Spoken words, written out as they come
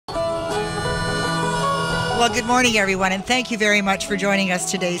Well, good morning, everyone, and thank you very much for joining us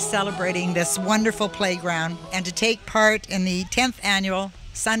today celebrating this wonderful playground and to take part in the 10th annual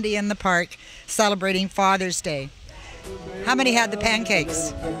Sunday in the Park celebrating Father's Day. How many had the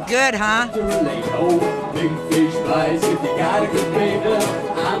pancakes? Good, huh? Big fish flies if you got a good baby.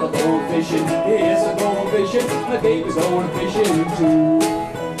 I'm a going fishing, yes, I'm going fishing. My baby's going fishing too.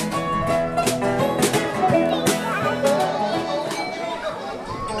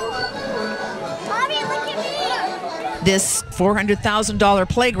 This $400,000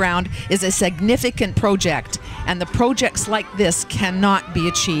 playground is a significant project, and the projects like this cannot be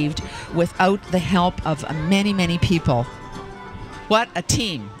achieved without the help of many, many people. What a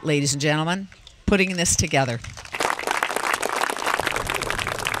team, ladies and gentlemen, putting this together.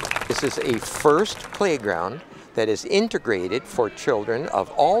 This is a first playground that is integrated for children of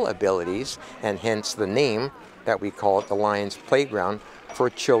all abilities, and hence the name that we call it the Lions Playground for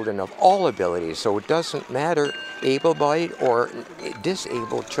children of all abilities. So it doesn't matter able-bodied or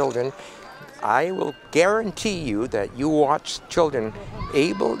disabled children. I will guarantee you that you watch children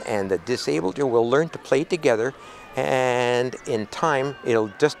able and the disabled will learn to play together, and in time they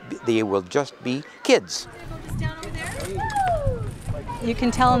will just be kids. You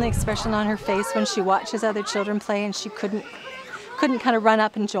can tell in the expression on her face when she watches other children play and she couldn't kind of run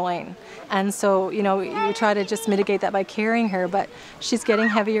up and join. And so, you know, you try to just mitigate that by carrying her, but she's getting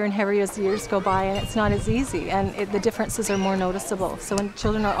heavier and heavier as the years go by, and it's not as easy, and the differences are more noticeable. So when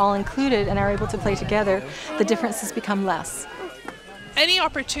children are all included and are able to play together, the differences become less. Any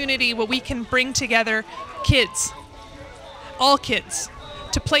opportunity where we can bring together kids, all kids,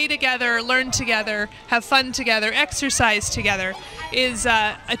 to play together, learn together, have fun together, exercise together, is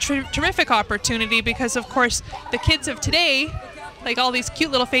a terrific opportunity, because of course the kids of today, like all these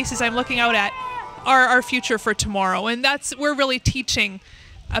cute little faces I'm looking out at, are our future for tomorrow. And we're really teaching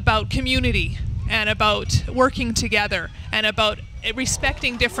about community and about working together and about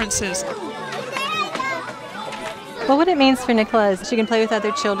respecting differences. Well, what it means for Nicola is she can play with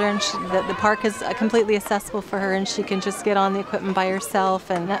other children. The park is completely accessible for her, and she can just get on the equipment by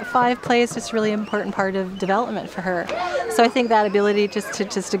herself. And that 5 play is just a really important part of development for her. So I think that ability just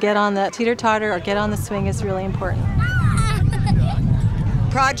to get on the teeter-totter or get on the swing is really important.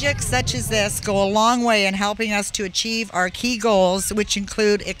 Projects such as this go a long way in helping us to achieve our key goals, which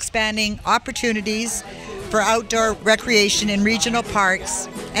include expanding opportunities for outdoor recreation in regional parks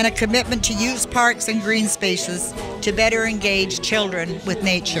and a commitment to use parks and green spaces to better engage children with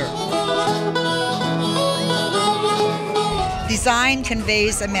nature. Design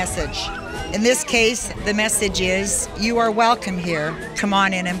conveys a message. In this case, the message is, you are welcome here. Come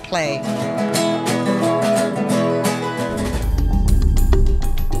on in and play.